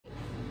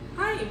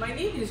Hi, my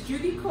name is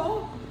Judy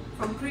Cole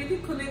from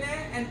Preheat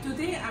and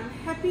today I'm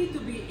happy to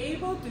be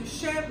able to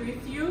share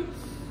with you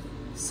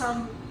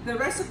the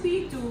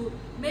recipe to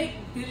make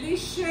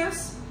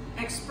delicious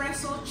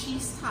espresso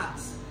cheese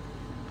tarts.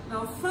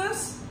 Now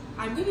first,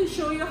 I'm going to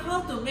show you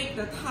how to make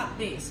the tart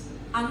base.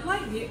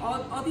 Unlike the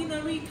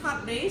ordinary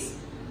tart base,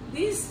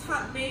 this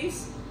tart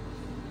base,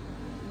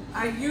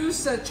 I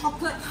use a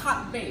chocolate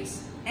tart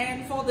base.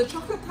 And for the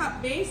chocolate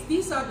tart base,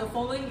 these are the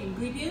following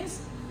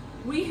ingredients.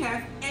 We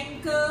have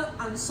Anchor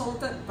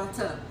unsalted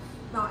butter.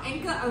 Now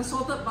Anchor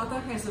unsalted butter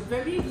has a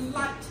very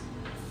light,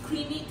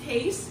 creamy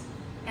taste,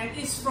 and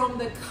it's from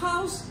the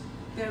cows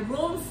that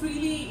roam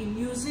freely in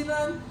New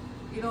Zealand,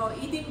 you know,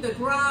 eating the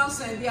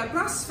grass, and they are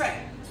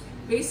grass-fed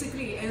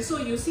basically. And so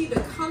you see the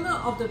color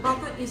of the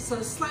butter is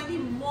slightly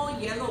more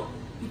yellow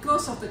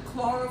because of the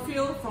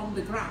chlorophyll from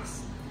the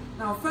grass.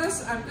 Now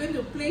first, I'm going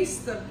to place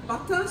the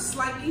butter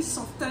slightly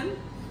softened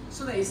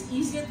so that it's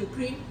easier to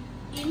cream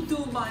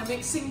into my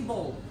mixing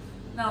bowl.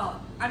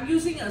 Now, I'm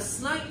using a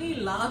slightly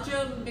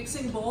larger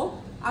mixing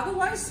bowl.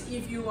 Otherwise,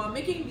 if you are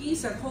making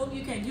these at home,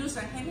 you can use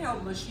a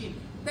handheld machine.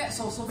 That's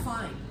also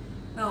fine.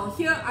 Now,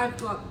 here I've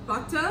got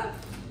butter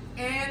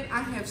and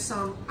I have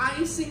some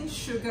icing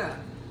sugar.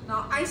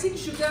 Now, icing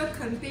sugar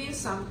contains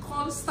some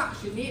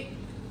cornstarch in it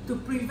to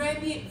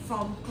prevent it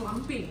from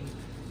clumping.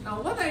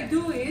 Now, what I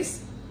do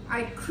is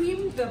I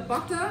cream the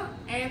butter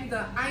and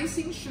the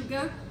icing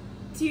sugar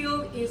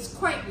till it's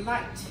quite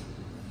light.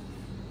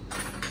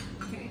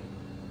 Okay.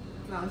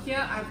 Now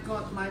here I've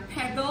got my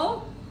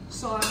paddle,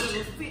 so I'm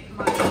going to fit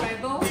my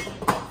paddle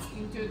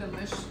into the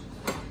machine.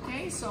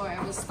 Okay, so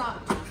I will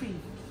start to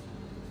cream.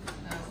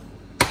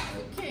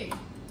 Okay.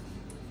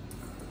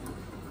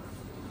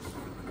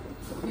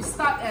 We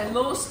start at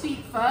low speed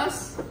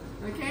first.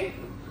 Okay.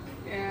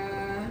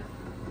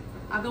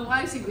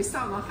 Otherwise, if we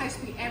start on high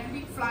speed,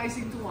 everything flies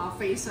into our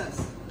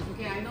faces.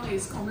 Okay, I know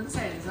it's common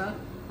sense,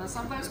 but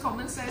sometimes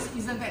common sense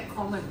isn't that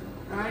common,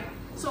 right?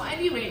 So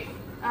anyway,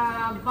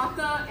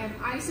 butter and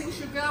icing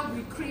sugar,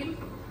 we cream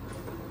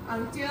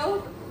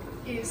until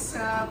it's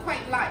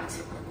quite light.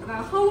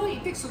 Now, how long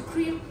it takes to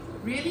cream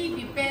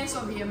really depends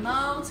on the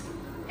amount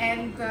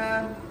and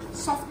the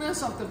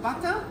softness of the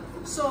butter.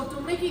 So to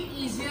make it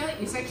easier,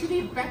 it's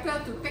actually better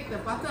to take the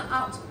butter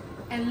out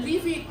and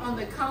leave it on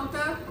the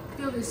counter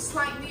till it's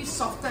slightly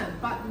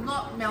softened but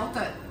not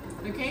melted.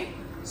 Okay,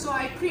 so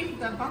I cream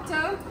the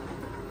butter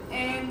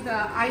and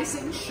the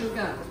icing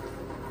sugar.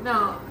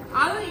 Now,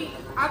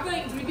 other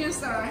ingredients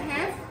that I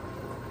have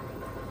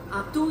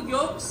are 2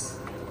 yolks,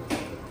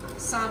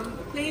 some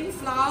plain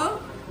flour,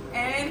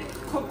 and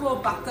cocoa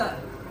butter.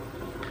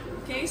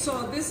 Okay,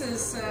 so this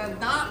is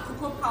dark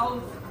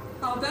cocoa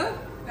powder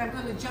that I'm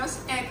going to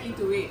just add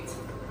into it.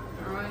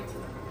 Alright.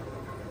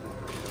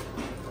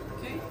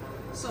 Okay,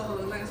 so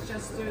let's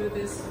just do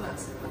this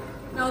first.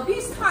 Now,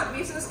 these tart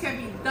bases can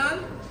be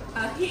done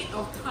ahead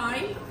of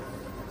time.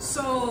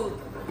 So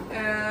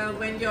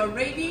when you're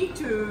ready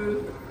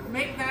to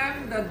make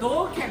them, the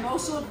dough can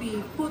also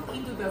be put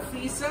into the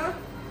freezer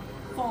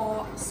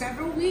for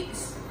several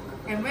weeks.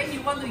 And when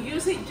you want to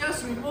use it,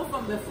 just remove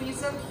from the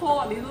freezer,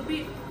 thaw a little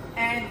bit,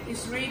 and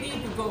it's ready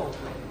to go.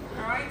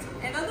 Alright.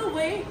 Another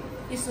way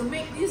is to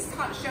make these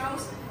tart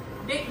shells,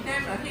 bake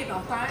them ahead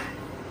of time,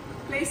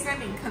 place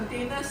them in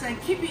containers, and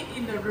keep it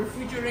in the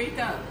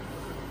refrigerator.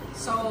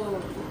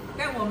 So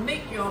that will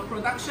make your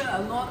production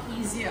a lot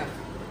easier.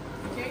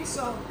 Okay,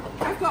 so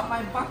I've got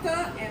my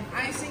butter and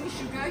icing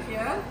sugar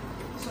here.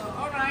 So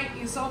alright,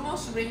 it's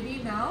almost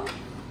ready now.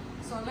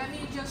 So let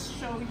me just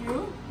show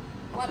you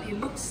what it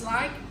looks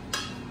like.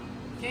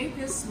 Okay,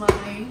 this is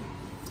my,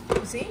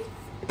 you see?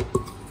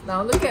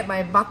 Now look at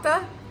my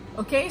butter.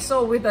 Okay,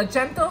 so with a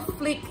gentle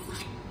flick,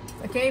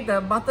 okay,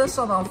 the butter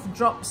sort of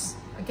drops,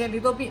 okay, a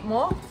little bit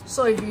more.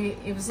 So if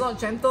it's not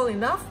gentle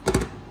enough,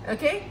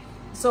 okay,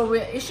 so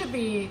it should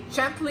be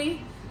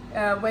gently,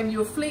 when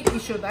you flick,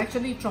 it should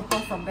actually drop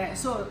off from there.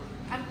 So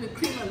I'm going to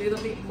cream a little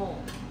bit more.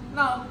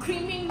 Now,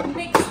 creaming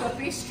makes the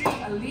pastry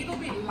a little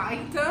bit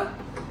lighter.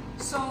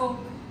 So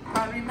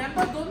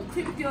remember, don't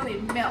cream till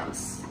it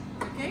melts.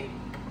 Okay?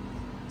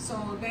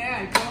 So there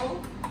I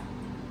go.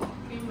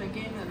 Cream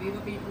again a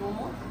little bit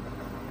more.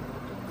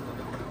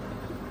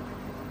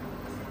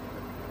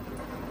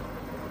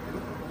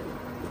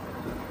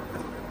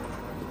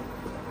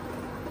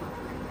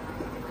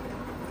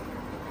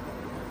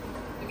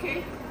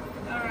 Okay,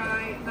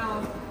 alright,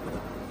 now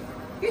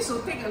this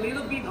will take a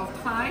little bit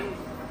of time.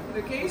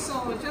 Okay,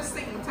 so just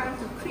take your time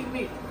to cream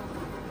it.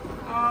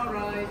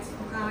 Alright,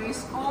 now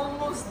it's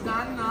almost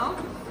done now.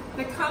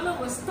 The color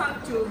will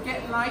start to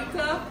get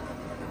lighter.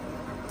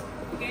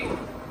 Okay,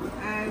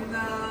 and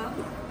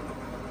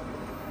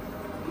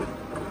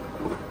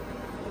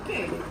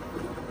okay,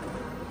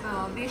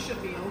 now this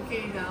should be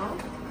okay now.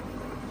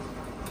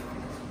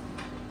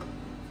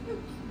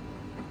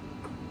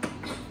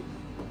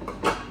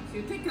 If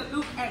you take a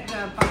look at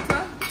the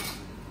butter,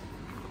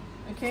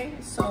 okay,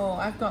 so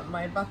I've got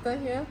my butter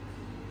here.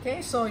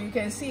 Okay, so you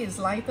can see it's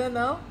lighter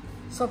now,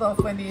 sort of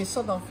when it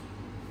sort of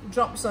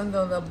drops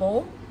under the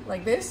bowl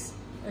like this.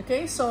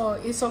 Okay, so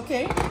it's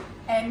okay.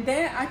 And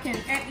then I can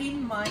add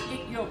in my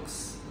egg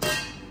yolks.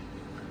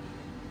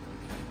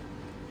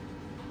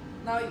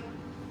 Now,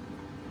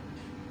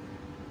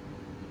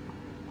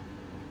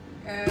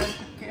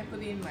 okay, I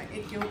put in my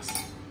egg yolks.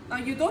 Now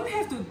you don't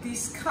have to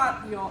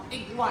discard your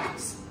egg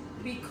whites,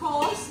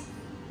 because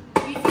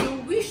if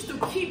you wish to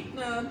keep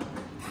the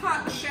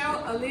tart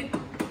shell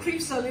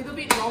crisp a little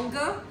bit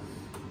longer,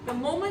 the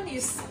moment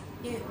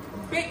it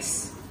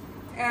bakes,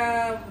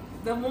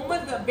 the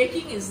moment the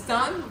baking is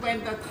done,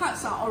 when the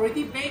tarts are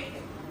already baked,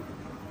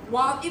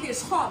 while it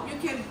is hot, you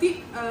can dip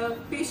a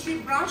pastry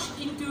brush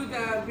into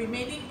the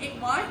remaining egg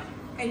white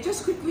and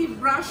just quickly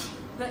brush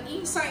the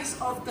insides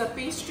of the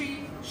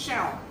pastry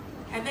shell,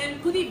 and then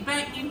put it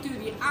back into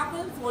the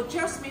oven for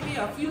just maybe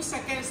a few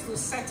seconds to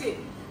set it.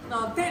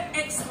 Now that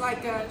acts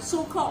like a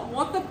so-called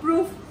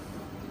waterproof,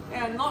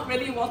 and not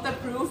really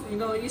waterproof, you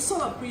know, it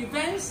sort of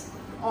prevents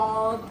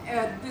or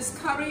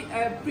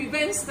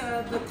prevents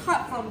the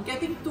tart from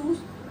getting too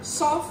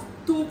soft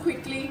too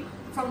quickly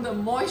from the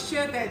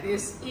moisture that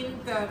is in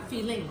the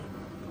filling.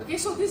 Okay,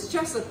 so this is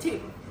just a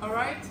tip,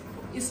 alright?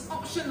 It's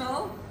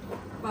optional,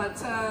 but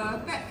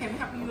that can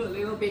help you a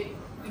little bit,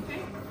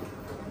 okay?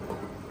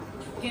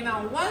 Okay,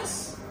 now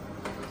once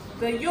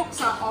the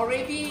yolks are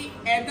already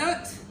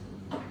added,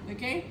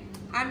 okay,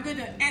 I'm going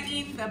to add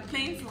in the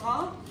plain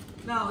flour.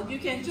 Now you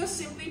can just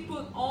simply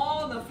put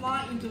all the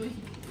flour into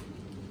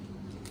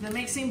the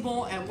mixing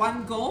bowl at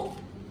one go,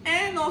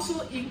 and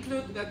also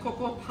include the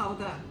cocoa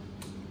powder.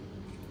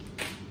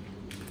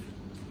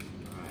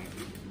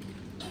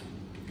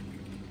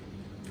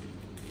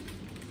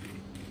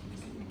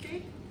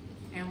 Okay,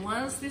 and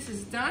once this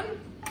is done,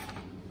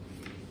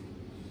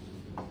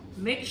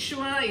 make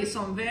sure it's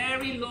on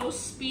very low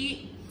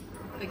speed.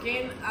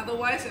 Again,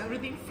 otherwise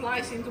everything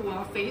flies into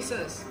our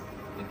faces.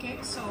 Okay,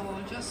 so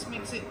just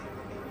mix it.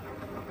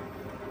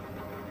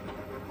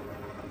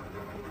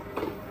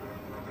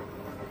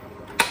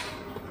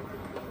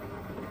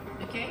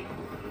 Okay,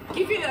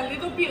 give it a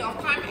little bit of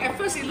time. At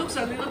first it looks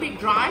a little bit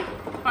dry,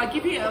 but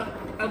give it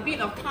a bit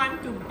of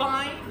time to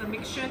bind the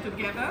mixture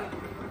together.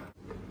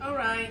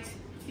 Alright,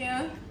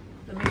 here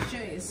the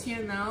mixture is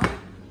here now,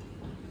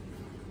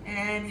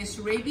 and it's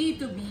ready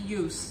to be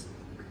used.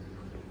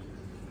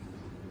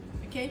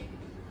 Okay,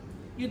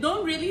 you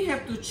don't really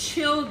have to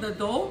chill the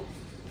dough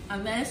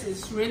unless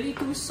it's really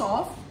too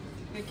soft.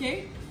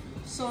 Okay,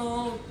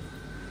 so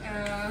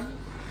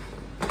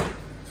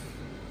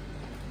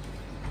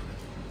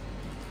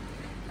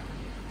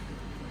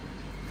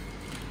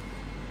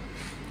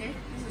okay,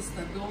 this is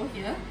the dough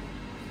here.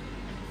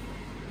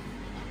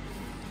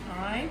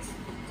 Alright,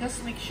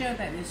 just make sure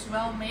that it's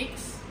well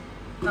mixed.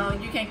 Now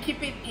you can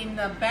keep it in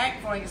the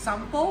bag, for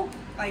example,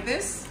 like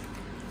this.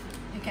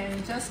 You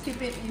can just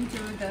keep it into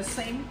the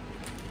same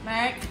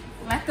bag,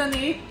 flatten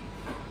it.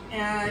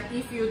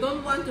 If you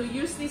don't want to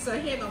use this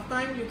ahead of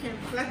time, you can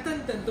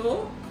flatten the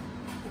dough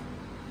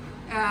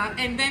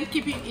and then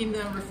keep it in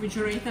the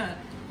refrigerator.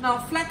 Now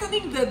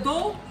flattening the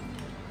dough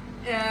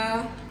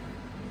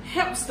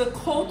helps the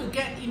cold to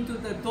get into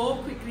the dough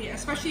quickly,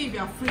 especially if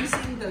you are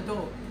freezing the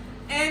dough.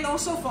 And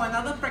also for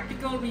another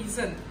practical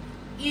reason,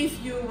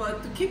 if you were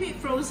to keep it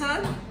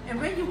frozen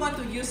and when you want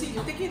to use it,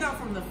 you take it out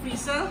from the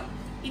freezer,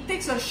 it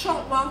takes a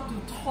short while to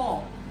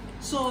thaw.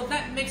 So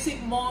that makes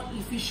it more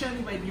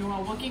efficient when you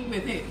are working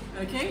with it,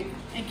 okay?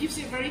 And keeps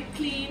it very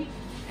clean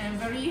and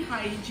very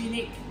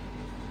hygienic,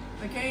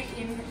 okay?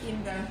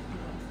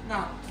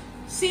 Now,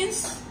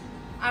 since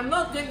I'm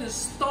not going to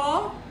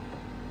store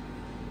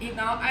it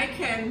now, I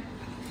can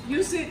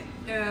use it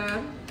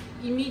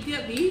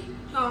immediately.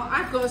 Now,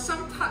 I've got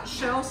some tart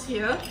shells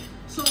here.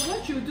 So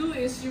what you do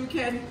is you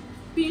can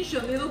pinch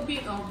a little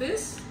bit of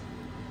this,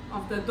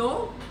 of the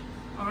dough,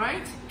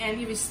 alright?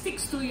 And if it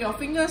sticks to your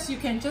fingers, you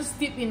can just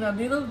dip in a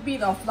little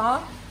bit of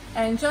flour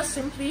and just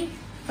simply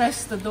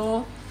press the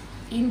dough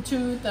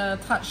into the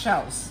tart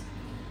shells.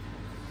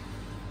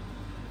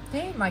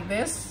 Okay, like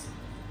this.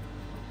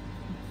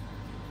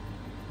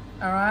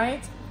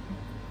 Alright.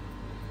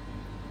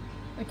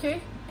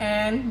 Okay,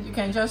 and you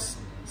can just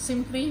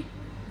simply,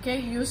 okay,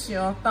 use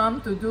your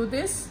thumb to do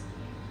this.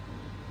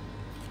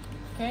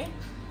 Okay,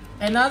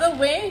 another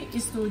way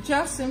is to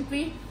just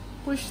simply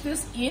push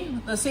this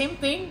in, the same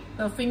thing,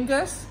 the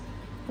fingers,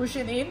 push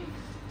it in.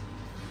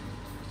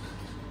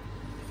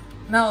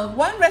 Now,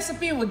 one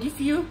recipe will give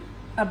you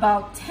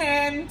about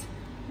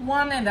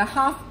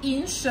 1.5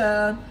 inch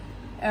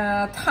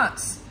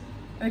tarts.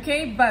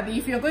 Okay, but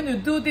if you're going to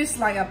do this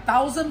like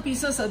 1,000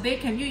 pieces a day,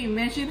 can you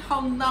imagine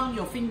how numb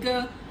your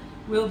finger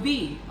will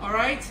be?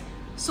 Alright,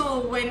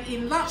 so when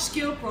in large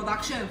scale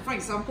production, for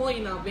example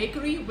in our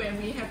bakery,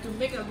 when we have to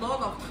make a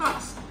lot of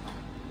tarts,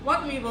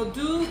 what we will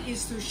do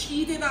is to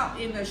sheet it out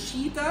in a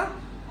sheeter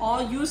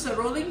or use a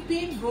rolling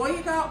pin, roll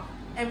it out,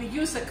 and we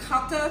use a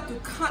cutter to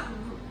cut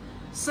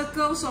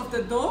circles of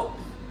the dough,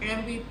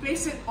 and we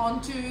place it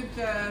onto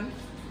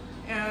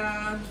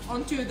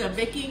the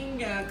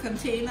baking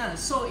container,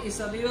 so it's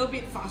a little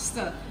bit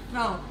faster.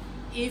 Now,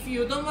 if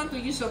you don't want to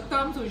use your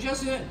thumb to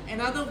just do it,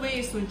 another way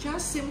is to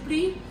just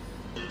simply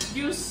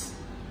get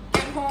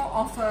hold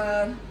of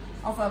a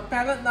of a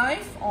palette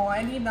knife or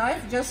any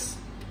knife, just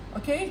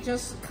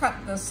cut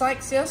the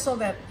sides here so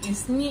that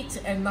it's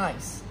neat and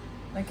nice.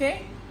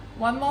 Okay,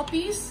 one more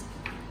piece.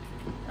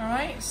 All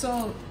right,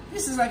 so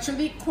this is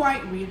actually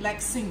quite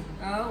relaxing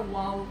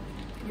while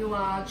you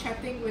are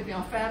chatting with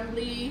your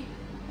family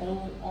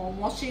or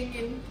watching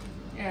in.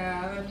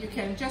 You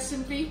can just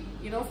simply,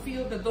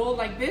 feel the dough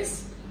like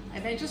this,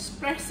 and then just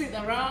press it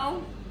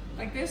around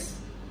like this.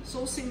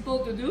 So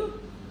simple to do.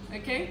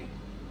 Okay,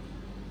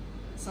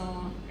 so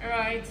all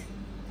right,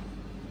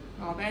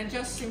 well, then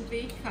just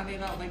simply cut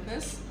it out like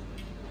this.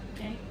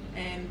 Okay,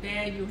 and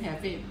there you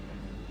have it.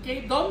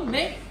 Okay, don't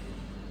make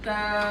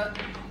the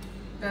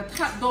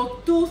tart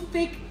dough too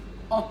thick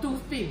or too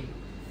thin.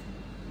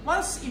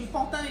 What's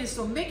important is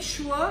to make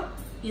sure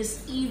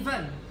it's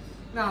even.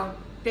 Now,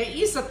 there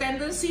is a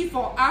tendency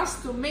for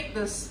us to make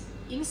this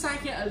inside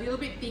here a little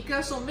bit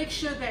thicker, so make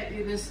sure that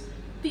it is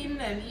thin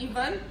and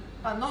even,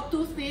 but not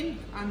too thin,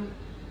 and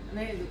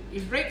then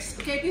it breaks.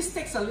 Okay, this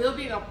takes a little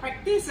bit of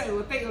practice, and it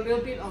will take a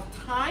little bit of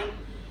time.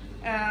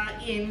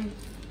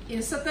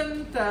 In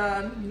certain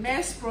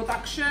mass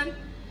production,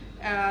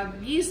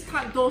 these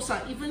tart doughs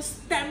are even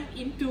stamped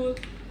into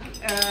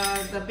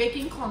the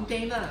baking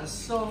containers,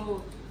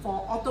 so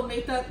for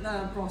automated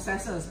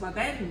processes. But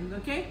then,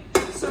 okay,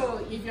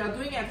 so if you are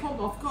doing at home,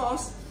 of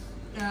course,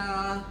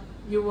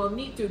 you will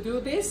need to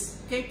do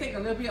this. Okay, take a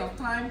little bit of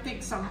time,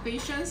 take some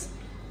patience,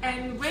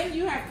 and when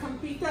you have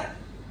completed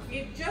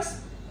it,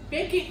 just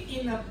bake it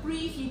in a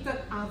preheated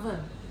oven.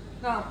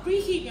 Now,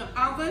 preheat your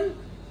oven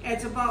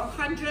at about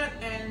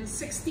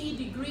 160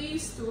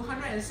 degrees to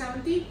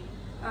 170,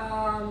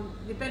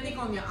 depending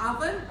on your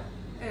oven.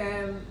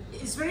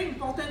 It's very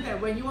important that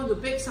when you want to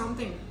bake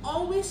something,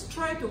 always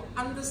try to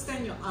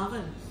understand your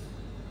oven.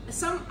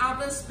 Some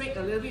ovens bake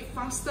a little bit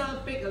faster,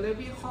 bake a little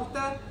bit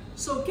hotter,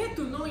 so get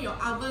to know your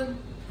oven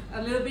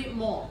a little bit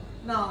more.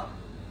 Now,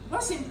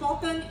 what's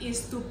important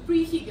is to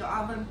preheat your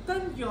oven.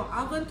 Turn your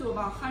oven to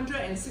about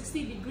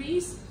 160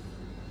 degrees,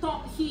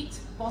 top heat,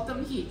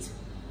 bottom heat.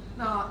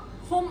 Now,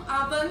 home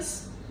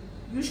ovens,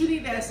 usually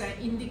there's an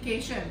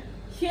indication.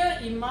 Here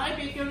in my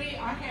bakery,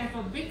 I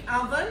have a big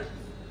oven.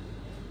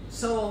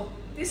 So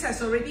this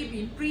has already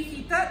been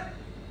preheated,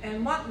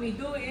 and what we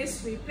do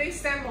is we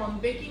place them on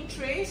baking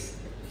trays,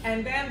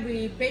 and then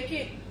we bake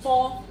it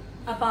for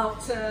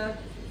about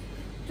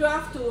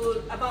 12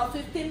 to about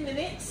 15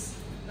 minutes.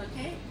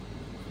 Okay.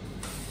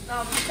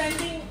 Now,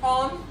 depending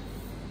on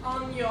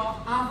your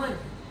oven,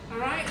 all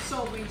right.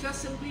 So we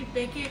just simply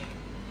bake it,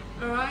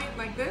 all right,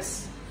 like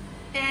this,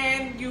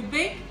 and you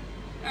bake,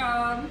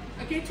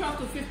 okay, 12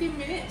 to 15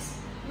 minutes.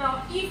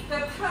 Now, if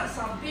the tarts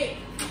are baked,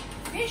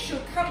 they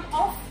should come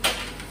off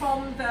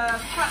from the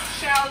tart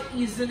shell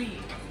easily.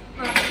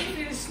 Now, if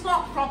it is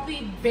not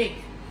properly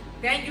baked,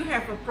 then you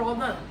have a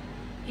problem.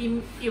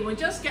 It will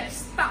just get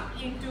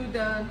stuck into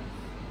the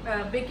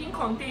baking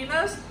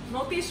containers.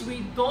 Notice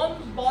we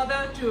don't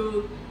bother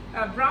to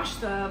brush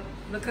the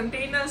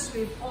containers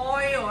with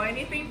oil or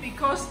anything,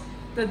 because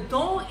the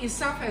dough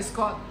itself has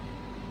got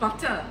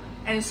butter,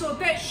 and so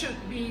that should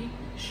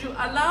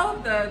allow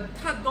the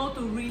tart dough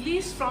to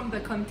release from the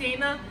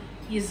container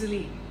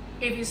easily.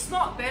 If it's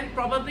not, then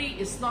probably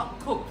it's not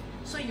cooked,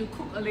 so you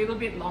cook a little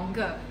bit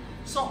longer.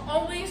 So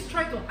always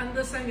try to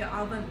understand your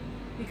oven,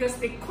 because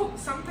they cook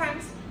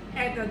sometimes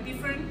at a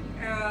different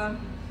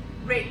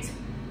rate.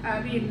 I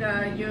mean,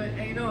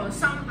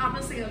 some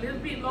ovens take a little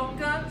bit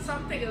longer,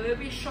 some take a little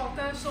bit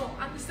shorter, so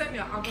understand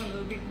your oven a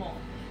little bit more.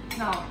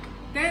 Now,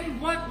 then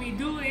what we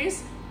do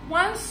is,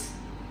 once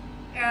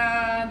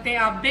they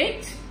are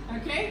baked,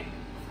 okay,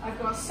 I've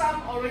got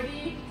some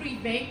already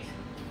pre-baked.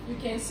 You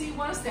can see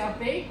once they are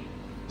baked,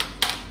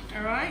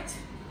 all right,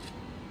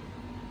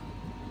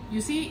 you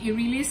see it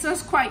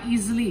releases quite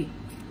easily.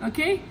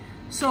 Okay,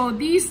 so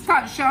these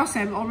tart shells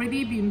have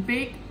already been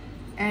baked,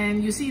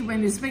 and you see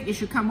when it's baked, it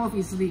should come off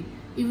easily.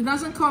 If it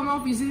doesn't come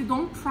off easily,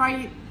 don't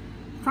pry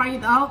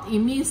it out. It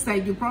means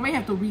that you probably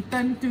have to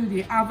return to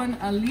the oven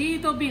a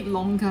little bit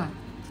longer.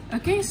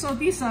 Okay, so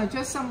these are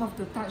just some of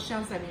the tart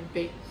shells that have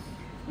been baked.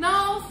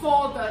 Now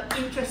for the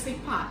interesting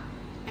part,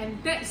 and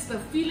that's the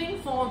filling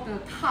for the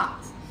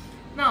tart.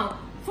 Now,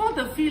 for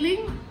the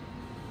filling,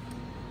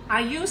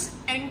 I use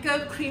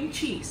Anchor cream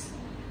cheese.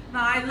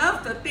 Now, I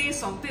love the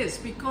taste of this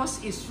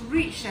because it's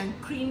rich and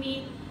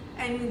creamy,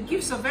 and it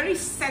gives a very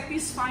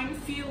satisfying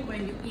feel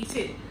when you eat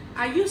it.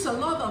 I use a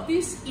lot of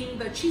this in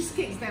the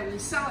cheesecakes that we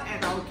sell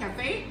at our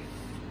cafe.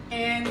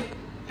 And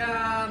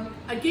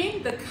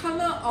again, the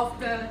color of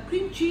the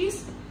cream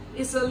cheese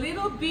is a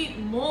little bit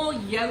more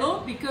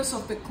yellow because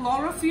of the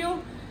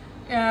chlorophyll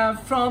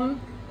from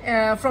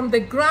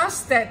the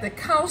grass that the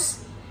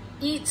cows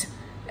eat,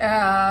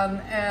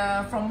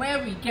 from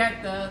where we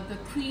get the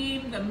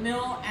cream, the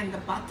milk, and the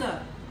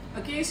butter.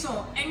 Okay,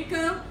 so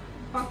Anchor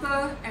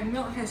butter and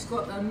milk has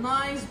got a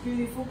nice,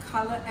 beautiful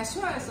color, as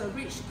well as a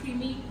rich,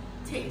 creamy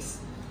taste.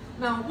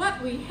 Now,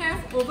 what we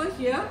have over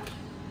here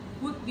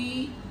would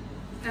be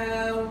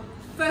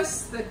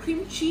first the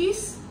cream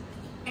cheese,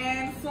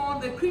 and for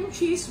the cream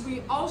cheese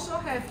we also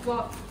have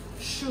got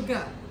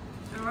sugar.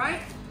 All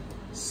right,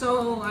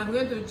 So I'm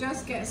going to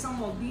just get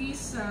some of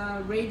these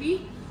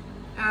ready.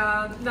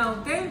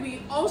 Now then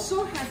we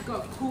also have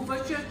got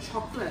couverture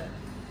chocolate.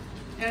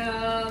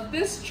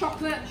 This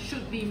chocolate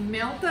should be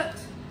melted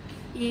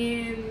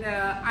in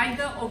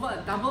either over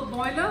a double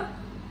boiler,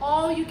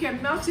 or you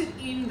can melt it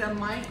in the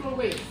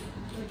microwave.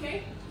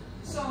 Okay,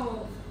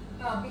 so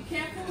be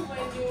careful when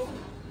you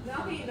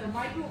melt it in the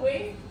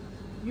microwave.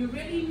 You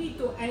really need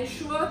to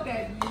ensure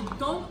that you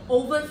don't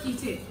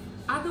overheat it,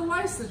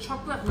 otherwise the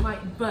chocolate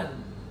might burn.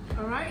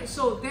 Alright,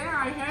 so there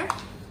I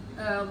have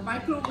a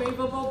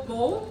microwavable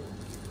bowl,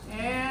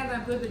 and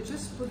I'm going to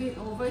just put it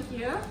over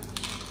here.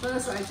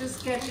 First I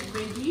just get it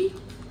ready,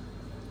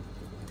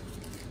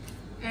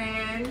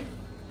 and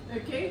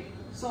okay,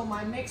 so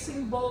my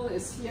mixing bowl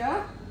is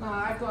here. Now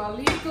I've got a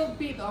little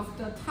bit of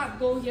the tart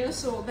dough here,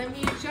 so let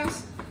me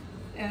just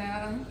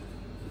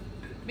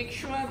make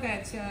sure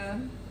that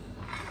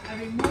I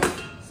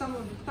remove some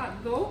of the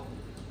tart dough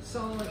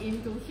so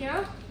into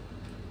here,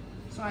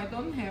 so I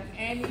don't have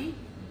too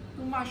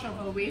much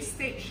of a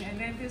wastage, and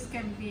then this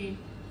can be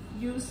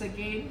used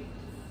again.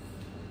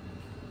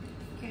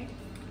 Okay.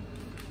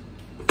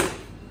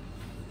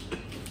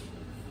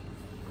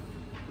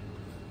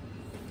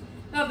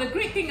 Now the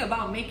great thing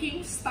about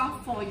making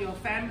stuff for your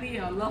family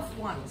or loved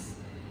ones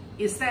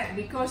is that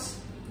because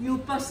you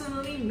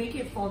personally make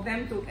it for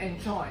them to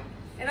enjoy,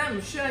 and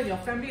I'm sure your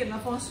family and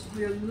loved ones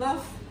will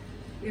love,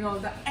 you know,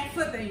 the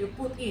effort that you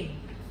put in.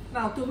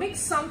 Now to make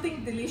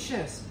something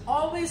delicious,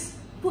 always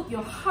put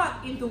your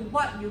heart into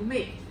what you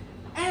make,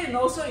 and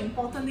also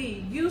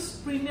importantly, use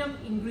premium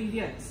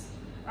ingredients.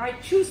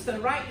 Right, choose the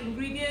right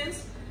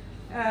ingredients.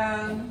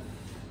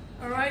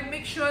 Alright,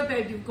 make sure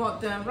that you've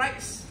got the right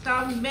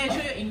stuff.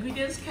 Measure your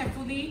ingredients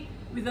carefully.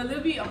 With a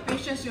little bit of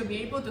patience, you'll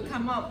be able to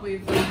come up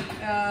with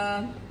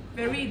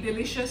very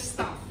delicious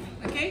stuff.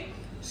 Okay,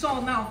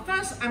 so now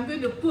first I'm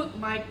going to put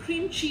my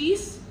cream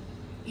cheese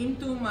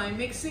into my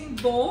mixing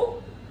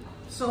bowl.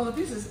 So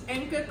this is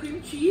Anchor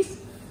cream cheese,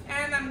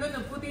 and I'm going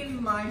to put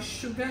in my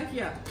sugar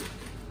here.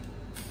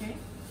 Okay,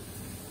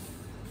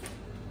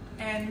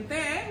 and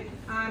then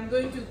I'm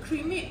going to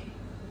cream it.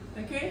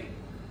 Okay,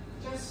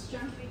 just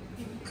gently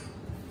cream it.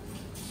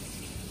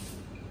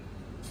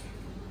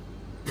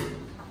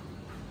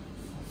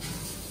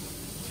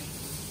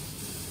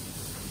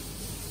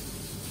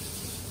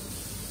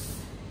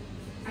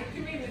 I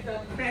cream it with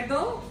a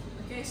paddle.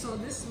 Okay, so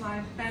this is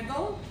my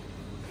paddle,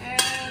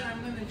 and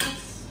I'm going to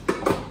just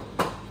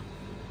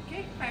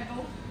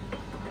paddle.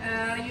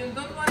 You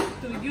don't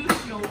want to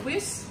use your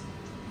whisk,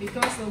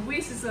 because the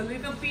whisk is a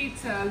little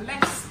bit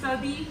less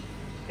sturdy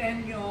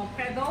than your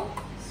paddle.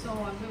 So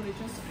I'm going to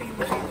just cream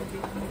it a little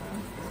bit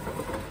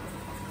more.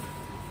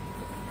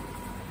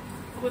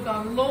 Put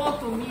on low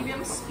to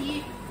medium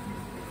speed.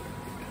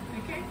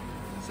 Okay,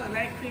 so I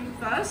like cream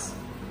first.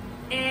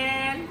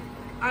 And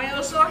I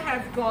also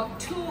have got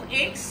 2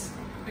 eggs.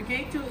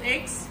 Okay, 2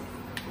 eggs.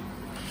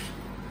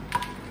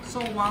 So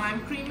while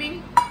I'm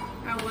creaming,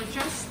 I will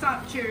just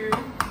start to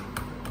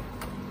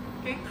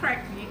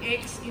crack the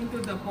eggs into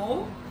the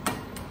bowl.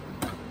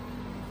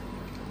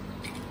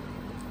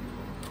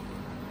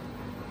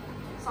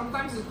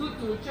 Sometimes it's good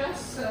to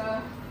just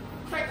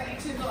crack the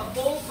eggs into a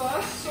bowl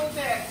first, so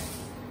that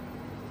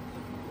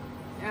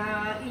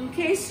in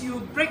case you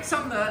break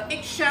some of the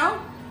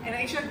eggshell and the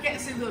eggshell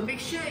gets into the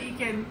mixture, it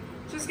can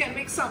just get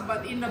mixed up.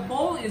 But in the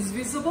bowl it's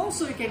visible,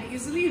 so you can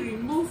easily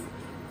remove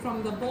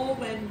from the bowl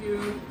when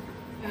you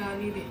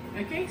need it.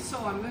 Okay, so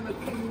I'm going to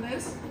cream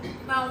this.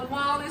 Now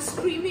while it's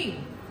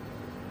creaming,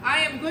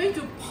 I am going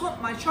to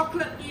pop my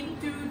chocolate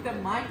into the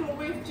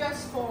microwave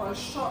just for a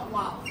short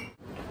while.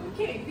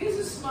 Okay, this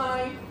is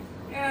my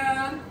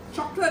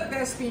chocolate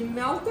that's been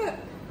melted.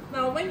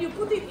 Now when you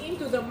put it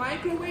into the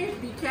microwave,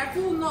 be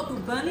careful not to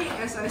burn it,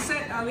 as I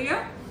said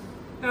earlier.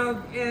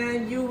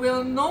 And you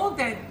will know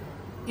that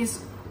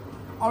it's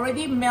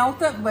already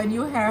melted when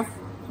you have,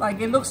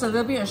 like, it looks a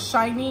little bit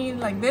shiny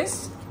like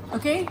this.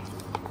 Okay,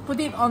 put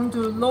it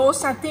onto low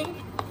setting.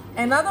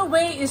 Another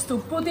way is to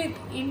put it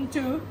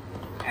into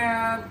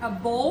a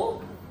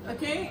bowl,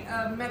 okay,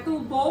 a metal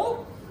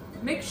bowl.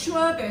 Make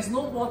sure there's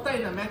no water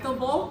in the metal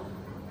bowl.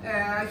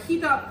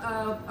 Heat up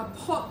a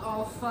pot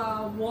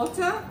of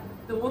water.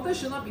 The water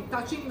should not be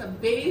touching the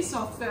base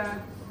of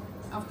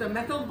the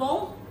metal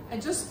bowl,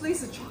 and just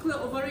place the chocolate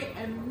over it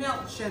and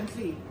melt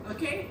gently.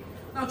 Okay,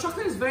 now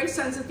chocolate is very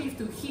sensitive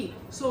to heat,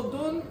 so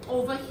don't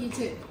overheat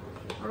it.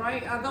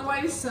 Alright,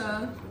 otherwise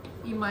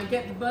it might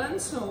get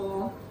burnt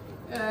or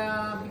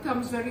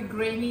becomes very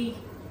grainy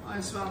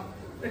as well.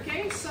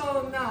 Okay,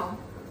 so now,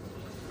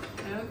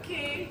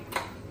 okay,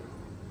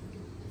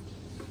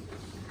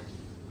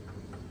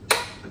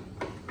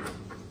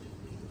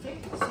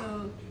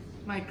 so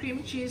my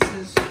cream cheese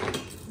is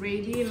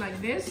ready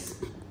like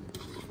this.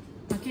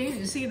 Okay,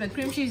 you see the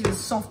cream cheese is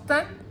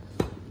softened,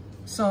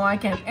 so I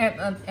can add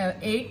an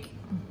egg.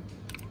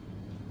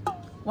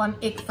 1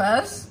 egg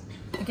first.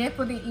 Okay,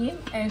 put it in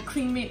and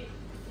cream it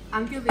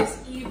until it's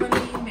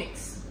evenly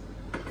mixed.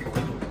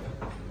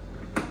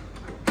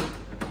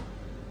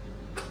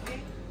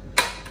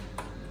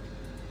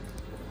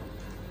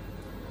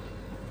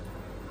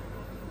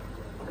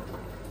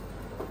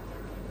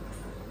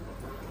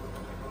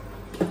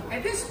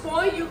 At this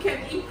point, you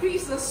can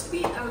increase the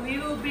speed a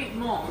little bit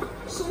more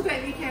so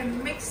that it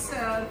can mix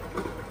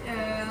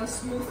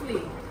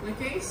smoothly.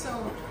 Okay,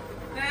 so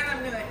then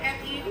I'm gonna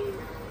add in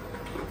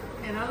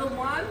another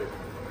one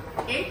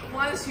egg.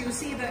 Once you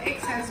see the egg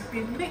has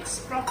been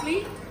mixed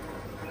properly,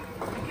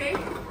 okay,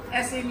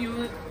 as in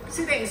you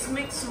see that it's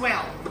mixed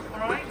well.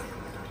 All right.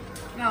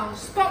 Now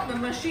stop the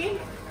machine.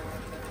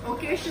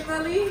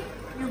 Occasionally,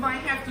 you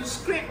might have to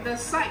scrape the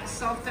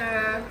sides of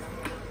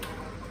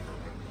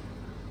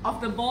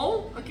the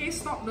bowl. Okay,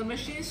 stop the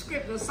machine,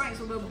 scrape the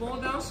sides of the bowl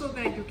down so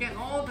that you get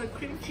all the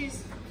cream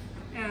cheese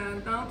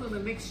down to the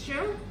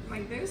mixture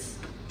like this.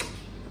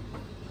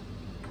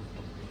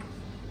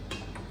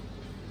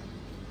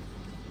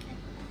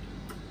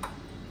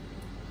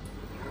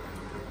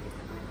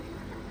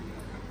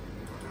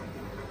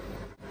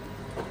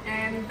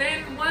 And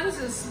then once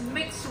it's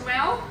mixed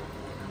well,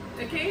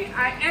 okay,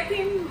 I add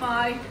in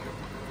my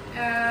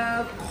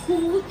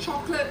cool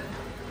chocolate,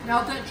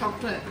 melted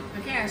chocolate.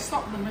 Okay, I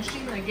stop the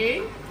machine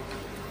again.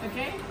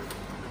 Okay,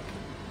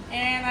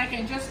 and I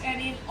can just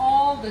add in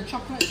all the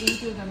chocolate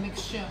into the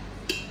mixture.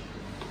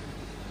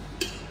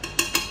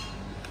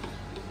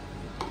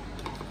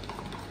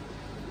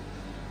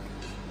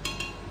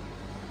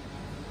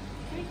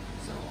 Okay,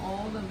 so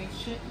all the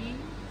mixture in.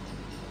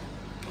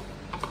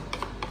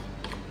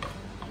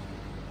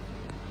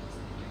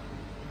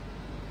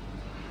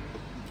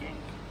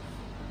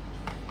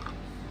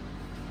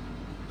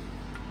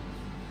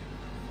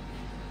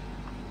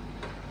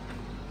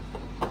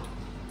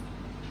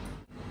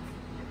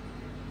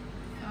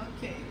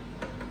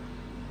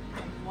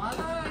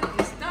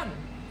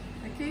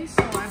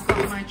 So I've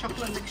got my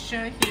chocolate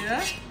mixture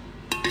here,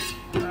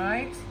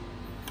 right?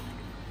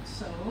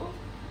 So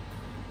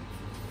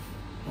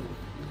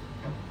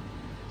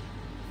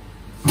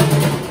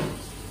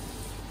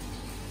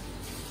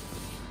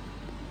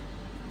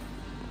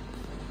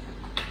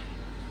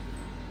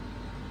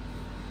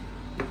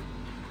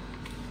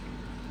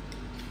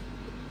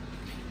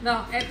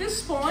now at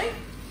this point,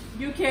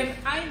 you can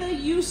either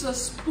use a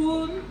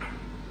spoon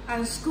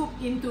and scoop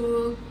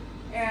into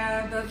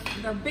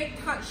the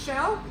baked tart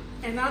shell.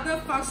 Another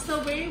faster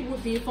way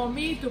would be for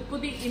me to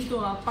put it into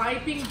a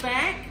piping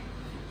bag.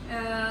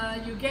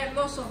 You get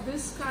lots of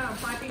this kind of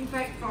piping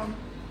bag from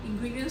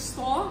ingredient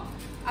store.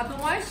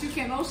 Otherwise, you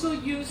can also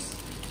use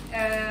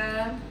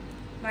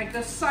like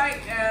the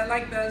side,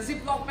 like the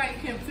Ziploc bag.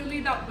 You can fill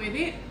it up with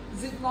it.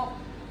 Ziploc,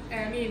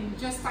 I mean,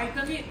 just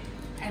tighten it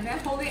and then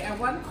hold it at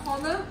one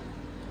corner.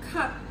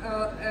 Cut,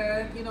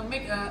 you know,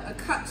 make a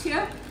cut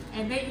here,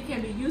 and then it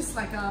can be used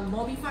like a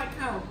modified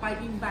kind of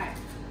piping bag.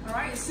 All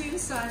right,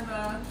 since I'm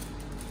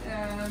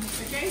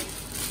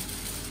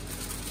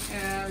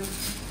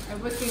I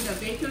work in the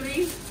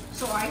bakery,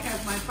 so I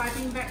have my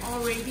piping bag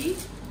all ready.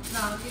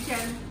 Now you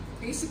can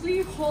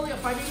basically hold your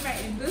piping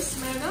bag in this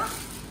manner.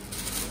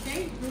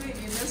 Okay, do it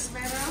in this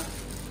manner,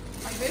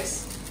 like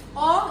this.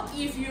 Or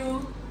if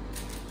you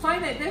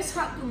find that that's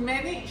hard to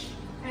manage,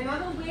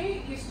 another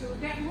way is to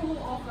get hold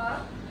of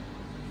a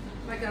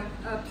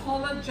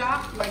taller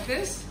jar like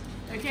this.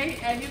 Okay,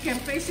 and you can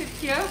place it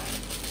here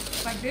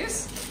like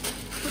this.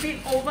 Put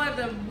it over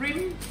the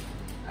rim,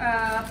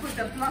 put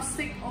the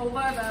plastic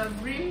over the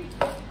rim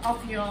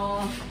of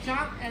your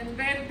jar, and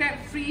then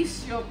that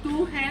frees your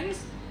two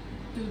hands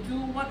to do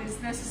what is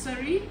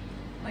necessary,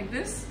 like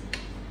this.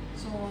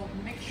 So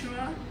make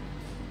sure.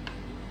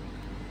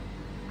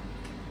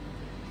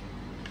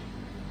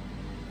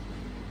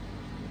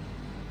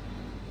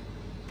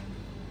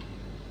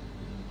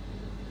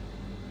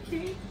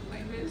 Okay,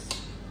 like this.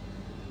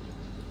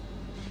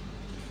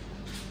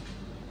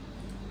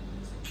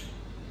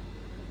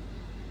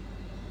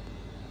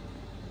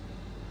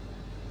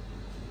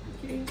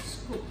 Okay,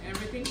 scoop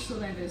everything so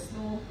that there's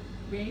no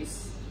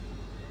waste.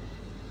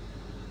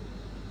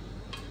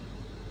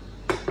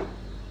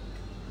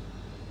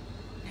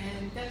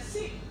 And that's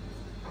it.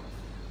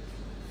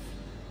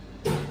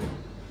 Okay.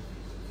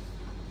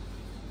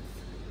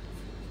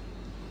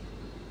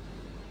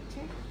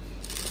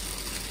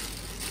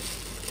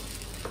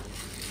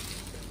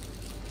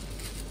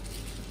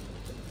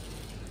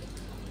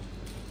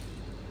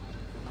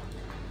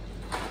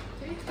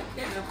 Okay,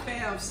 get a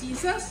pair of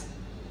scissors.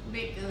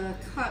 Make a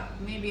cut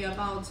maybe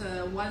about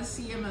 1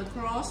 cm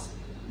across.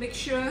 Make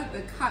sure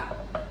the cut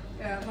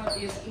what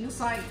is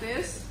inside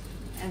this,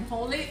 and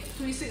hold it,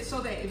 twist it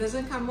so that it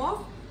doesn't come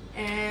off.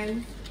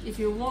 And if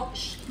you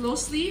watch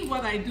closely,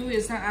 what I do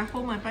is that I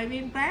hold my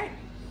piping bag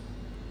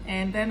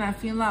and then I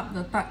fill up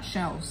the tart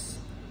shells.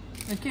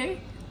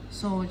 Okay,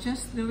 so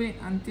just do it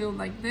until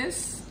like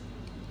this,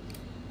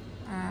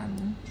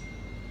 and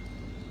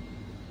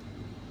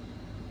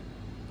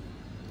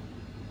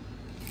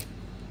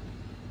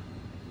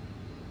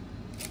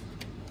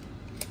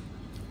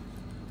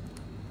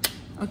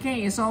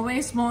okay, it's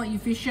always more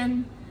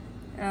efficient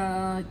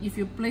if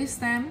you place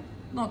them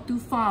not too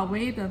far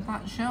away, the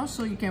tart shell,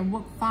 so you can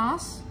work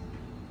fast.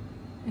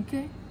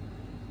 Okay,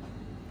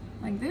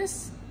 like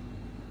this,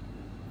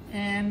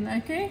 and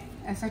okay,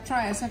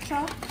 etc.,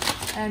 etc.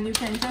 And you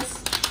can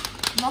just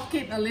knock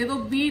it a little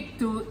bit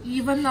to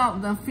even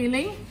out the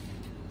filling.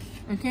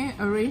 Okay,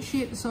 arrange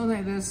it so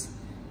that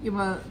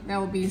there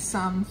will be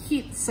some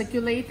heat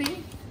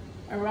circulating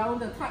around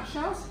the tart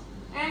shells.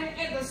 And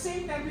at the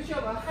same temperature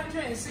of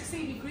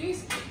 160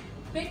 degrees,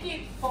 bake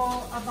it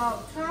for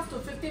about 12 to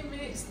 15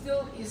 minutes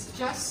till it's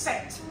just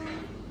set.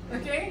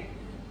 Okay,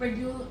 when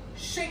you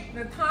shake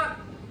the tart,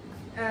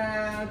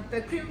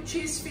 the cream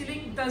cheese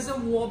filling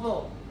doesn't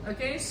wobble.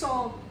 Okay,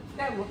 so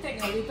that will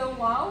take a little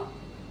while.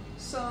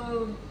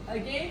 So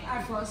again,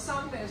 I've got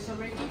some that's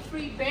already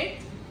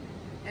pre-baked,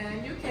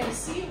 and you can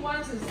see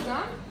once it's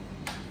done.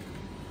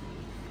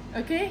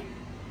 Okay,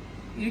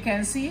 you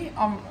can see,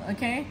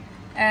 okay,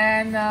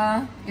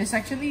 and it's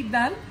actually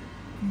done.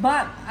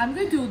 But I'm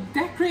going to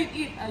decorate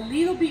it a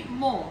little bit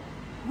more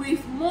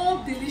with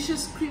more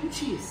delicious cream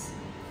cheese.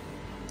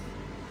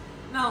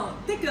 Now,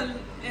 take a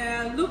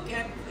look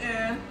at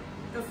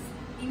the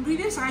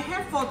ingredients I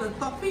have for the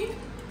topping.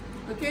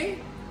 Okay,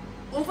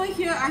 over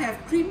here I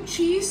have cream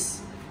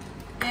cheese,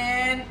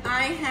 and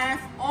I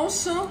have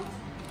also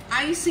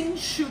icing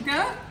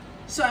sugar,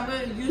 so I'm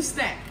going to use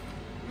that.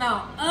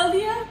 Now,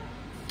 earlier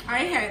I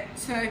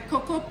had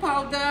cocoa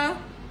powder,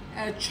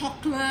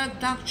 chocolate,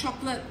 dark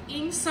chocolate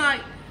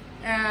inside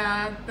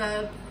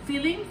the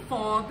filling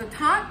for the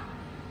tart.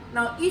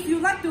 Now, if you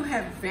like to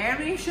have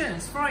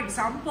variations, for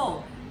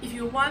example, if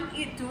you want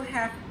it to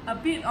have a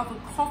bit of a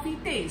coffee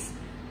taste,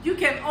 you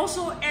can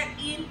also add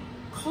in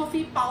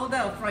coffee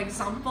powder, for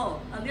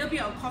example, a little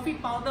bit of coffee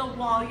powder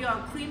while you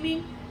are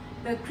creaming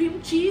the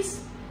cream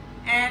cheese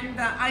and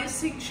the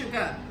icing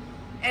sugar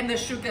and the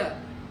sugar.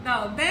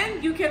 Now,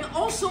 then you can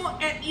also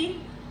add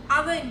in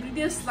other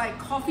ingredients like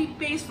coffee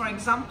paste, for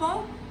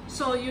example.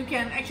 So you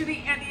can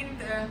actually add in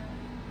the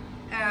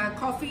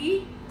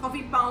coffee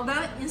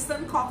powder,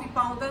 instant coffee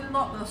powder,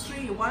 not the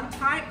 3-in-1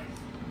 type,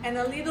 and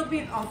a little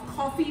bit of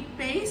coffee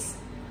paste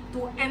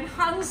to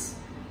enhance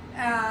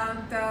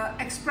the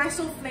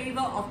espresso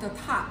flavor of the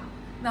tart.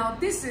 Now,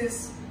 this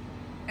is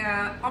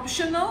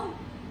optional.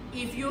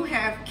 If you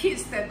have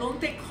kids that don't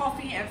take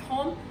coffee at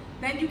home,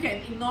 then you can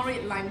ignore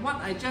it, like what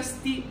I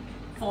just did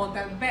for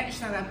the batch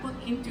that I put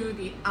into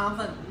the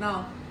oven.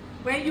 Now,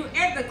 when you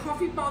add the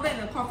coffee powder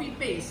and the coffee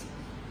paste,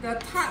 the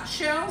tart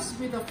shells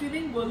with the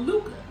filling will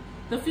look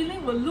a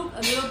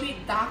little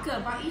bit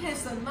darker, but it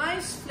has a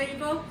nice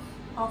flavor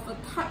of a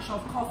touch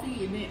of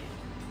coffee in it.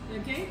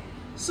 Okay,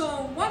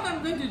 so what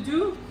I'm going to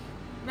do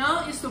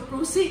now is to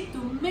proceed to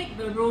make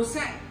the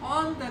rosette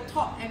on the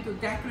top and to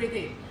decorate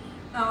it.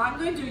 Now, I'm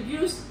going to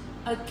use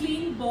a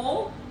clean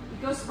bowl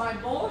because my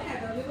bowl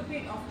had a little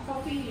bit of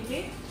coffee in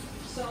it.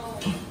 So,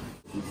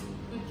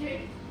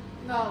 okay,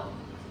 now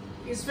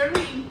it's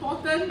very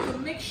important to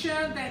make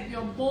sure that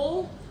your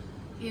bowl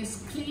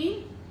is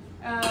clean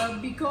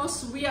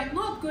because we are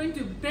not going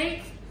to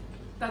bake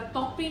the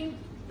topping,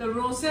 the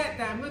rosette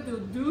that I'm going to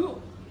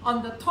do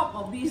on the top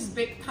of these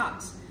baked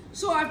tarts.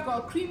 So I've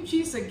got cream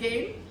cheese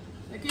again.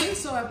 Okay,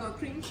 so I've got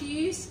cream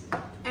cheese,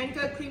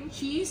 anchor cream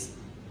cheese,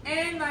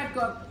 and I've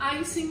got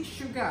icing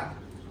sugar,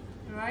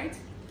 right?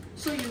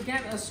 So you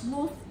get a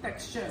smooth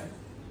texture.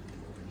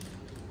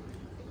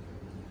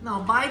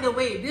 Now, by the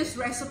way, this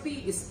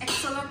recipe is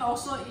excellent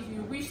also if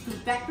you wish to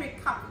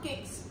decorate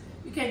cupcakes.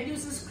 You can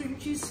use this cream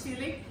cheese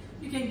filling.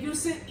 You can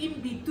use it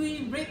in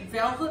between red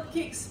velvet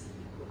cakes.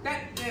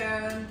 That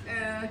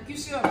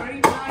gives you a very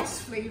nice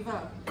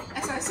flavor.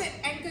 As I said,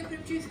 anchor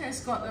cream cheese has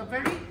got a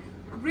very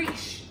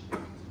rich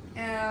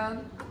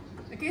and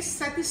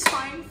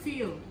satisfying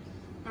feel.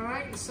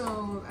 Alright,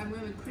 so I'm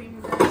going to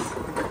cream this.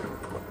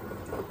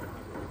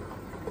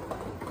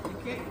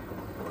 Okay,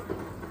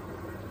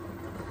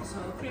 so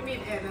cream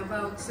it at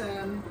about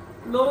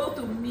low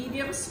to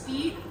medium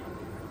speed.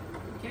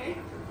 Okay,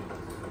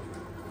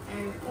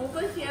 and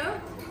over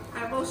here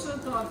I've also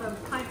got a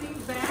piping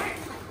bag,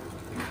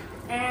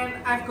 and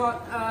I've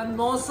got a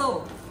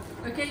nozzle.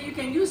 Okay, you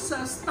can use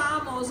a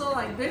star nozzle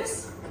like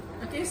this.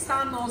 Okay,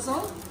 star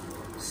nozzle.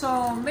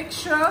 So make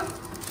sure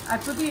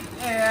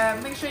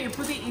make sure you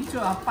put it into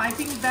a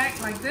piping bag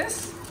like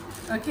this.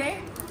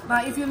 Okay,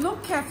 now if you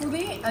look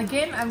carefully,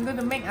 again, I'm going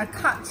to make a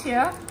cut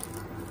here.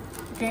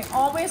 Okay,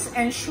 always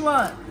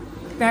ensure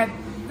that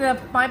the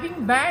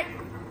piping bag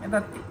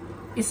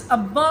is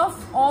above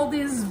all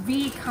these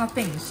V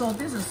cuttings. So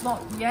this is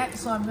not yet,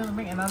 so I'm going to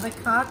make another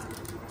cut.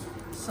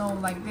 So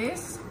like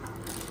this,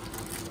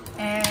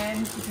 and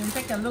you can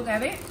take a look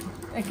at it.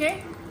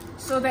 Okay,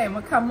 so that it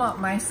will come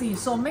out nicely.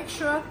 So make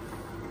sure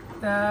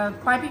the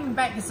piping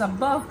bag is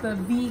above the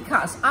V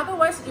cuts,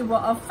 otherwise it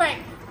will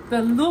affect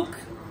the look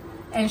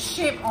and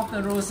shape of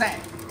the rosette.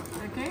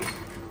 Okay,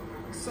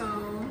 so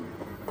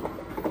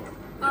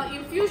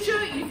in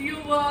future, if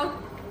you were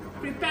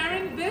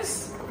preparing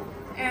this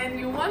and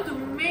you want to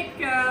make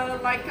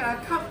like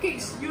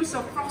cupcakes, use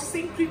a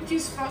frosting, cream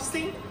cheese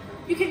frosting,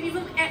 you can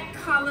even add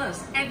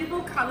colors,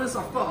 edible colors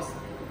of course,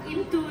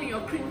 into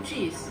your cream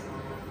cheese,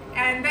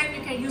 and then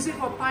you can use it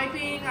for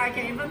piping. I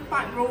can even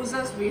pipe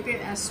roses with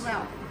it as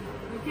well.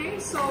 Okay,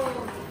 so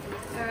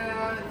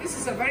this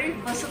is a very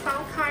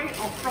versatile kind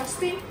of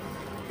frosting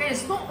that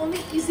it's not only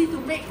easy to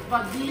make,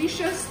 but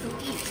delicious to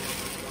eat.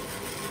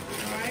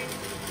 Alright?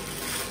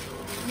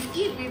 We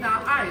eat with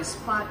our eyes,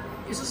 but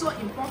it's also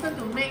important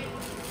to make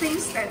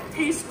things that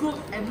taste good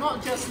and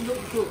not just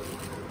look good.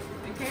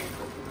 Okay?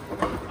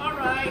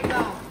 Alright,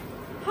 now,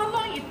 how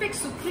long it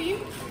takes to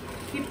cream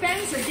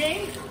depends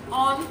again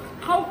on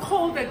how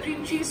cold the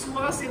cream cheese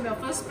was in the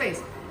first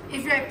place.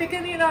 If you have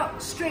taken it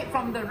out straight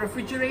from the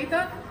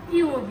refrigerator,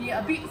 it will be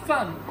a bit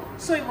firm,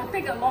 so it will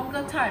take a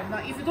longer time. Now,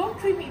 if you don't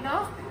cream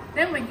enough,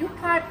 then when you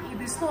pipe,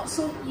 it is not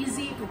so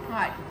easy to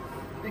pipe.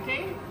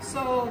 Okay,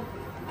 so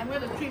I'm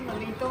going to cream a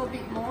little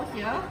bit more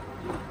here.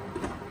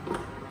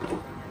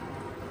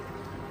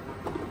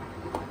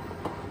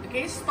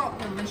 Okay, stop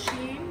the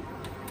machine.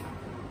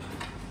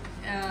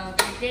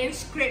 Again,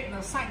 scrape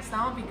the sides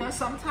down, because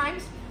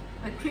sometimes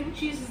the cream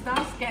cheese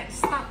does get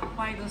stuck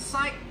by the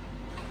side,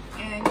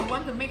 and you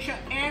want to make sure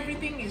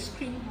everything is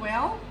creamed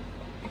well.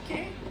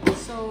 Okay,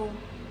 so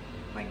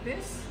like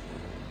this.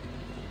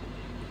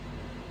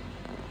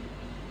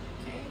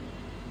 Okay.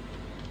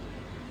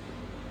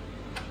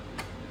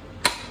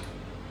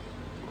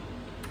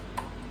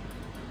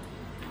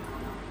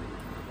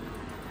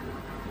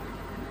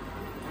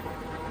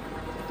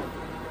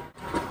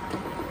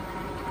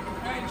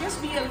 Alright,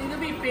 just be a little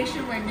bit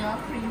patient when you are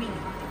creaming.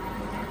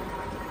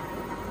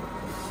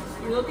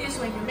 You notice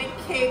when you make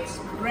cakes,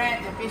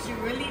 bread, and pastry, you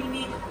really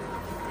need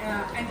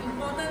an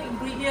important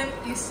ingredient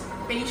is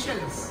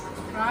patience,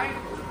 right?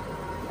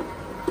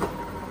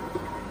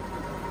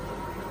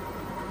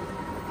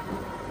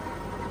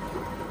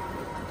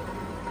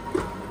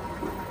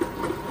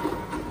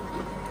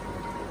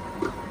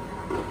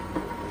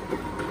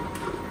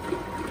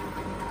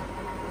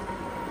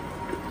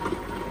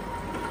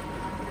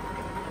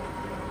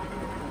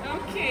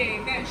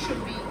 Okay, that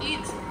should be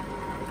it.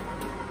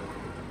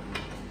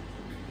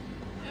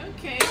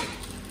 Okay,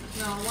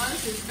 now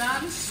once it's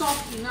done,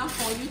 soft enough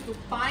for you to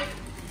pipe.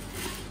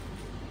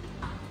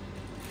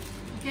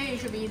 Okay, it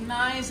should be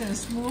nice and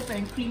smooth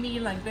and creamy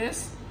like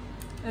this.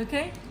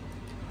 Okay,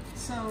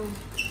 so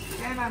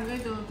then I'm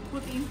going to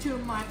put into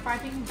my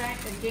piping bag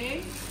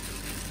again.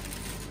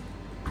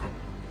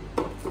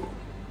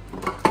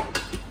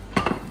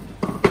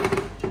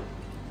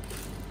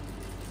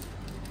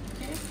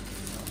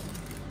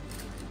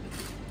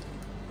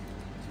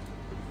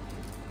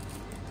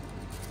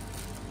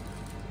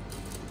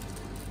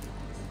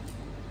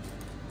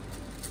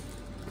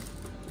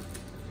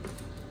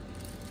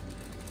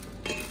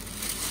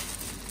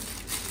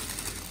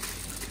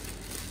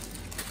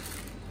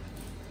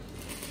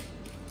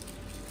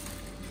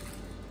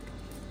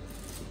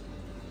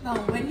 Now,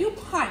 when you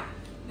pipe,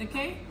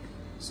 okay,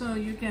 so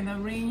you can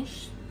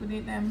arrange, put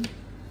it them.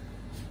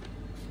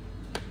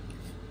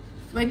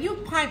 When you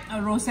pipe a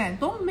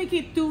rosette, don't make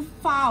it too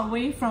far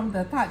away from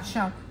the tart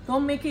shell.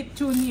 Don't make it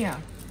too near,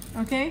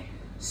 okay?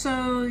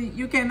 So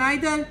you can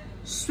either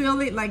swirl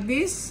it like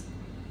this,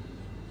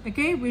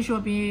 okay, which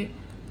will be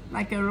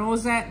like a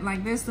rosette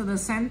like this to the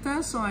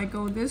center. So I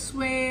go this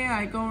way,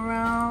 I go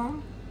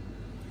around.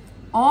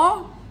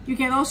 Or you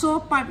can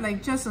also pipe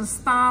like just a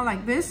star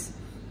like this,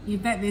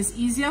 if that is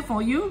easier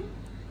for you,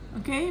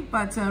 okay?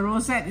 But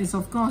rosette is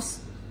of course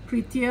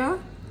prettier.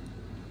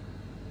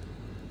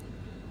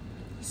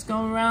 Just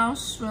go around,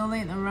 swirl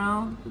it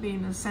around, put it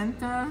in the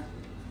center,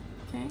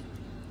 okay?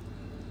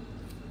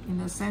 In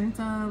the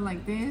center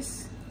like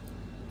this,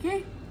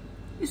 okay?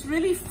 It's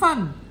really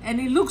fun and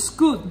it looks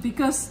good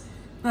because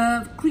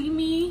the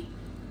creamy,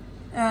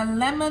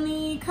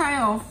 lemony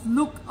kind of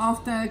look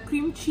of the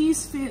cream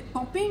cheese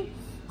topping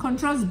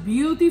contrasts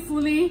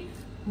beautifully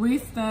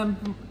with the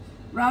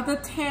rather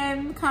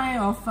tan kind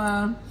of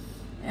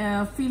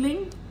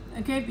feeling,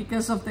 okay,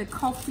 because of the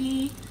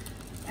coffee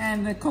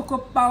and the cocoa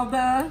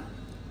powder.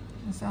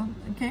 So,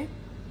 okay.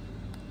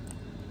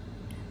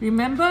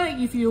 Remember,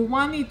 if you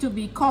want it to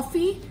be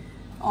coffee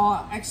or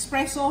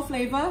espresso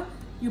flavor,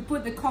 you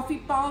put the coffee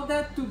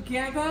powder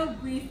together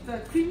with the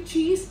cream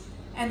cheese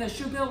and the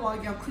sugar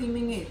while you're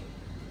creaming it.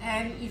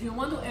 And if you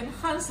want to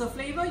enhance the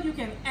flavor, you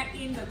can add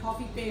in the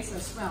coffee paste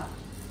as well.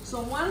 So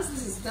once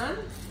this is done,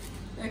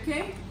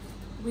 okay,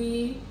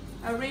 we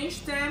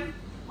arrange them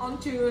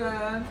onto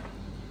a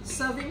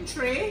serving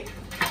tray,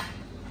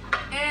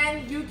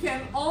 and you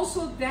can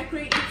also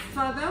decorate it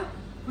further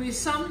with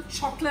some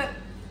chocolate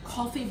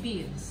coffee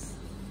beans.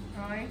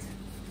 Alright,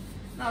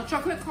 now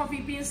chocolate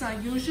coffee beans are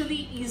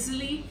usually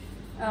easily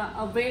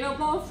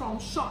available from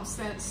shops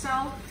that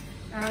sell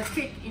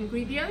cake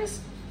ingredients.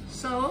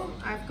 So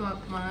I've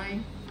got my,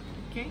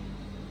 okay,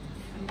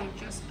 let me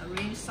just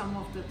arrange some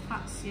of the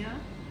tarts here.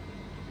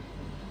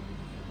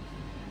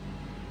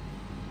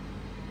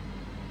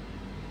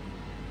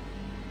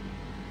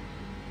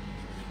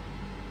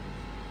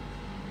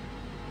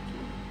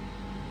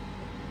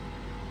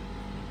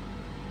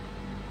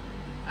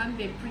 And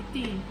they're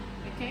pretty,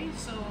 okay,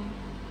 so,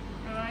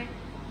 all right.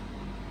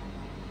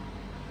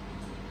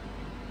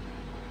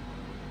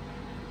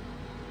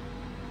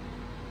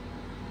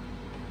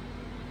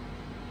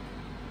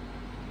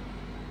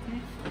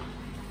 Okay.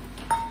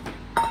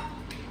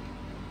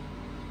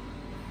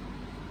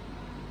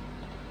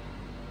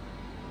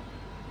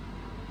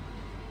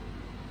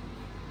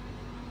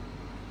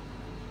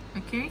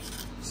 Okay,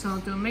 so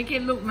to make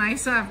it look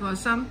nicer, I've got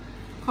some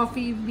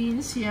coffee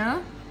beans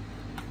here.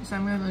 So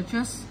I'm going to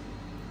just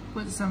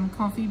put some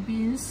coffee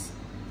beans.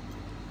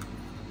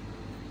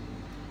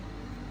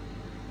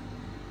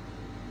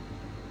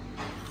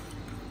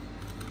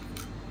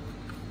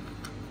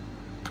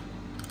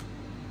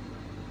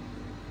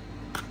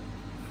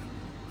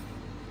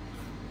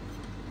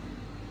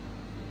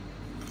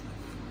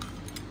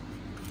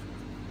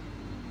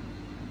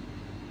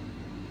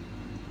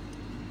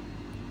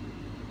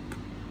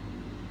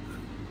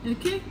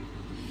 Okay,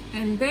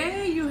 and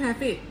there you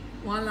have it.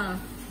 Voila.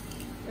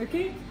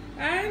 Okay,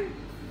 and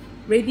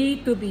ready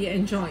to be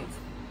enjoyed.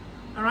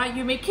 All right,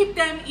 you may keep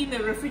them in the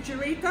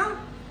refrigerator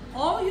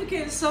or you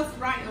can serve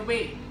right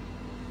away.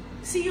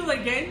 See you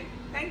again.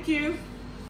 Thank you.